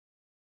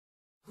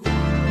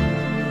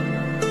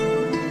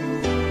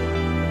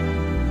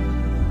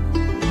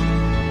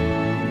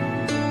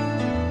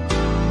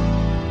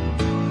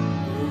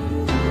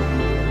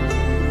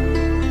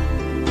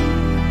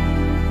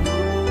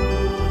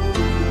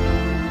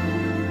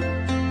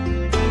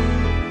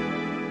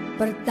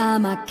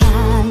Pertama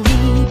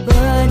kali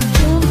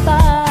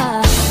berjumpa,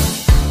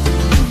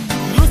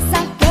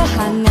 rasa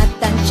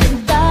kehangatan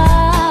cinta,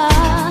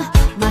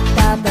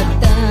 mata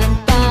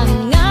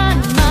bertentangan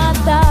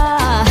mata,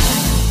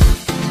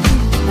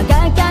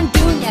 bagaikan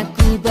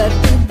duniaku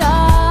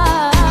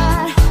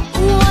berputar.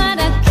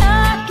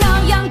 Adakah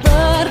kau yang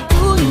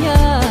berpunya?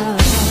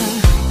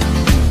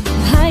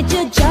 Hai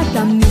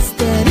jejaka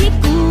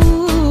misteriku,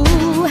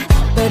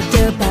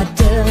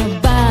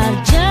 berdebar-debar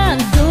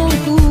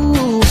jantungku.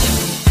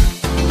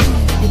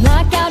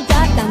 Bila kau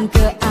datang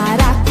ke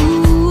arahku,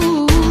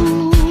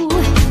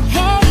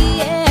 hey,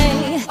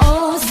 hey,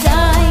 oh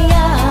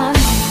sayang,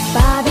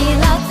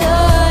 apabila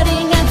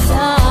teringat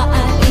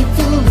saat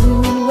itu,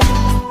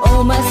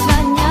 oh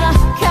mesranya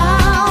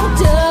kau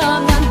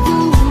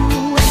denganku.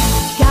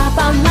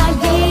 Kapan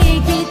lagi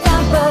kita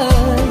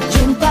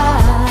berjumpa?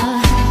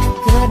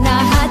 Karena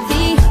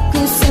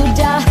hatiku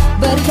sudah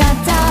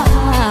berkata,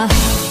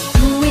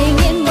 ku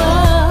ingin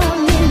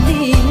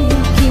memilikimu.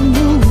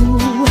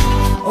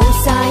 Oh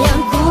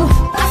sayangku,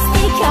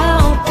 pasti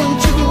kau pun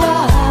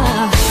jua.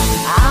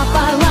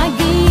 Apa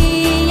lagi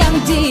yang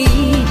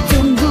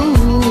ditunggu?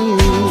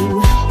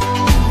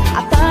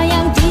 Apa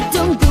yang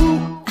ditunggu?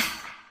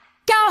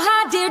 Kau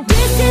hadir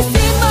di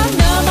sisi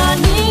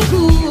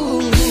menemaniku.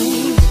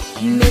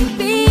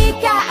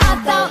 Mimpikah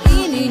atau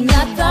ini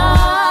nyata?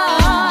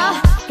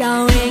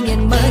 Kau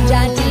ingin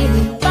menjadi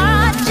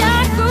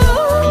pacarku.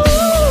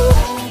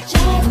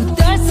 Ku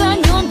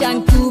tersenyum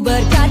dan ku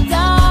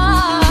berkata,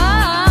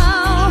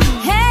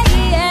 hey,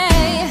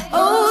 hey,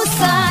 oh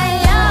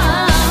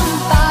sayang,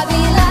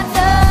 apabila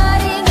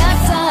teringat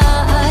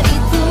saat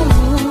itu,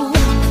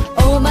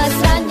 oh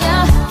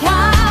mesranya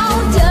kau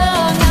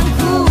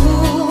denganku.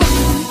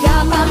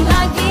 Kapan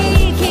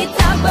lagi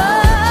kita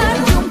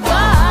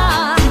berjumpa?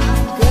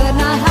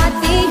 Karena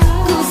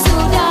hatiku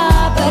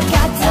sudah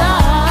berkata,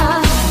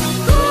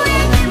 ku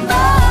ingin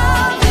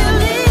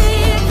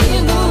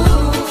memilikimu.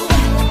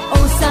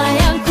 Oh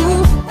sayangku,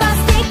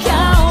 pasti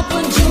kau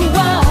pun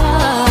jua.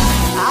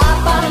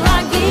 Apa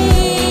lagi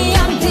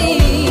yang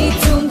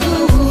ditunggu?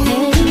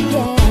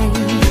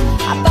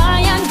 Apa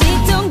yang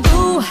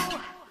ditunggu?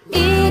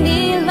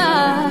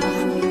 Inilah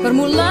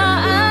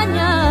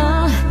permulaannya,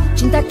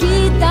 cinta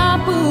kita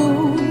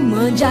pun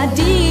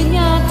menjadinya.